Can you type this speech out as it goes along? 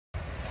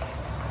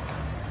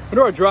We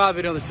do our drive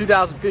video on the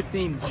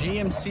 2015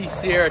 GMC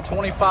SIERRA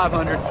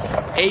 2500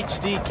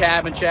 HD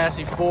cab and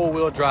chassis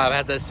four-wheel drive. It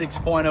has that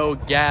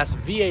 6.0 gas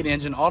V8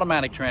 engine,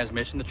 automatic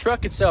transmission. The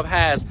truck itself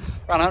has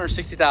around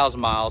 160,000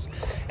 miles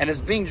and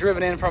is being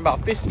driven in from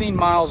about 15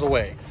 miles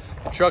away.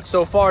 The truck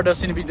so far does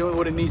seem to be doing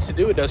what it needs to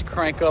do. It does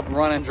crank up,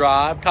 run, and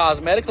drive.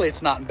 Cosmetically,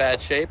 it's not in bad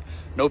shape.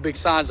 No big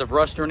signs of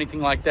rust or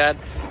anything like that.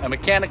 And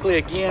mechanically,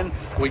 again,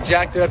 we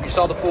jacked it up. You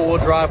saw the four-wheel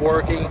drive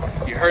working.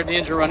 You heard the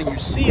engine running. You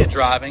see it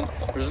driving.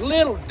 There's a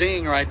little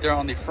ding right there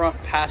on the front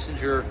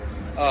passenger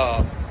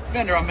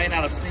fender. You may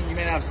not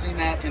have seen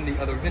that in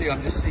the other video.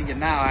 I'm just seeing it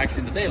now,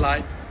 actually, in the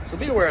daylight. So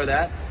be aware of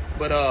that.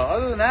 But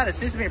other than that, it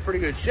seems to be in pretty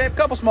good shape. A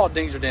couple small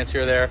dings or dents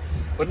here or there,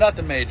 but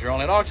nothing major.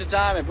 Only at auction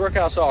time at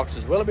Brookhouse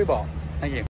Auctions. Will it be bought? Thank you.